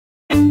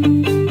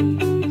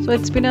So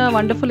it's been a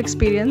wonderful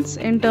experience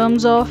in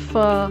terms of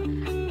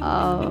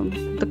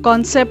the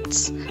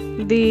concepts,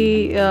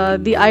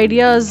 the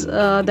ideas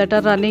that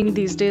are running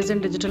these days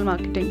in digital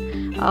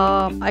marketing.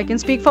 I can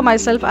speak for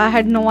myself. I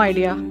had no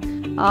idea.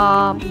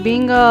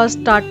 Being a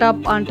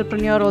startup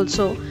entrepreneur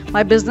also,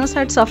 my business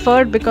had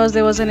suffered because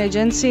there was an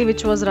agency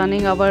which was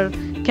running our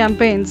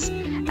campaigns,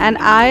 and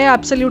I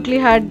absolutely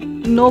had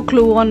no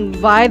clue on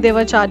why they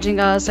were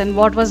charging us and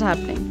what was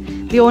happening.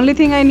 The only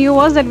thing I knew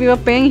was that we were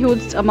paying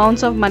huge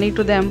amounts of money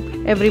to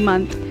them every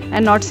month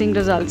and not seeing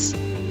results.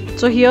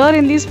 So here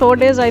in these 4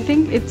 days, I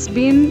think it's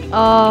been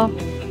a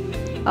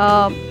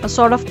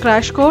sort of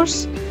crash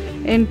course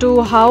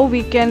into how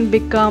we can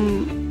become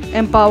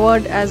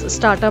empowered as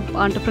startup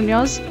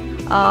entrepreneurs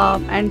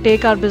and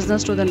take our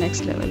business to the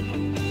next level.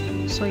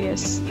 So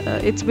yes,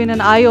 it's been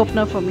an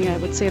eye-opener for me, I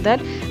would say that.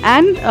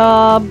 And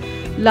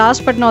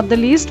last but not the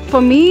least,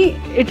 for me,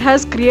 it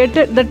has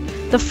created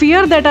the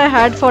fear that I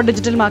had for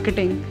digital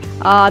marketing,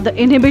 the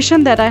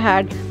inhibition that I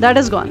had, that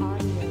is gone.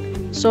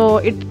 So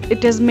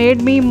it has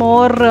made me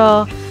more,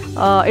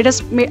 it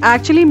has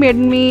actually made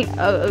me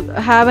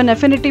have an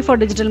affinity for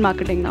digital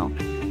marketing now.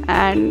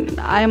 And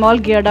I am all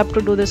geared up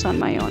to do this on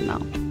my own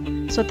now.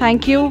 So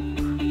thank you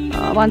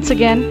once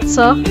again,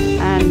 sir,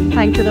 and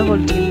thank you the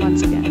whole team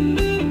once again.